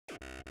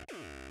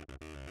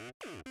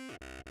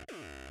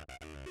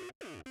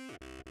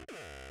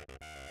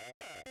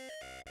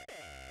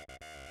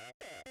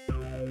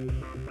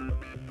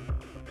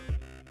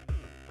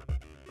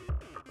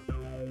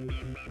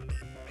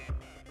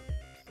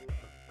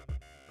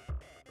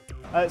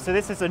So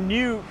this is a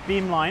new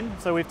beamline,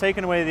 so we've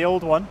taken away the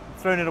old one,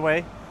 thrown it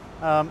away,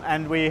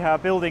 and we are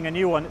building a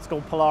new one. It's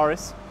called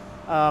Polaris,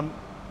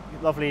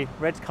 lovely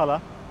red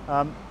color.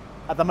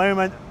 At the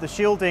moment, the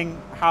shielding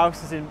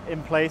house is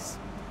in place,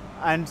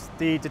 and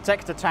the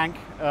detector tank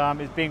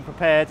is being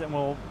prepared and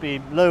will be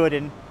lowered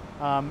in,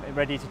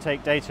 ready to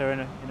take data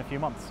in a few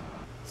months.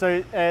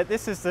 So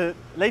this is the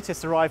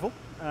latest arrival.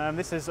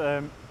 This is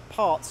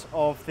part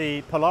of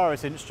the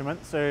Polaris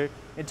instrument. So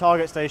in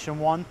Target Station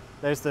 1,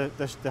 there's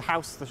the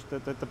house,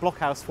 the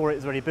blockhouse for it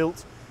is already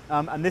built,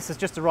 and this has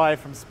just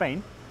arrived from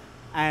Spain.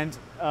 And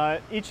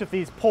each of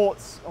these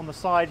ports on the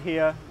side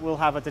here will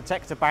have a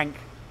detector bank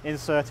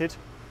inserted,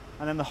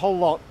 and then the whole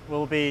lot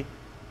will be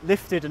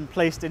lifted and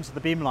placed into the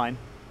beamline.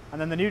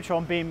 And then the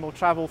neutron beam will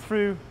travel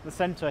through the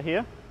center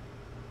here,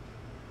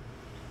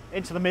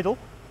 into the middle.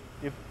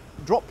 You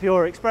drop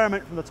your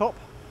experiment from the top,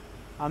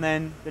 and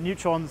then the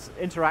neutrons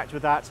interact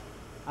with that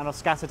and are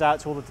scattered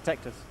out to all the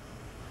detectors.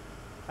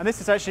 And this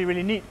is actually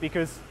really neat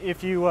because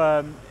if you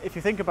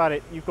think about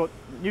it,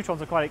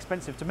 neutrons are quite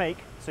expensive to make,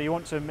 so you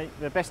want to make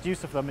the best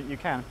use of them that you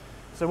can.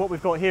 So what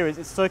we've got here is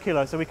it's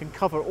circular, so we can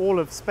cover all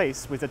of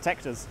space with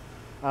detectors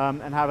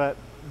and have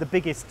the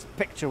biggest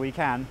picture we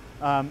can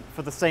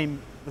for the same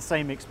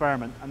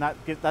experiment, and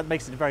that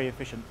makes it very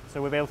efficient.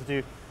 So we'll be able to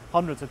do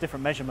hundreds of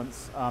different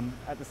measurements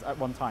at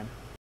one time.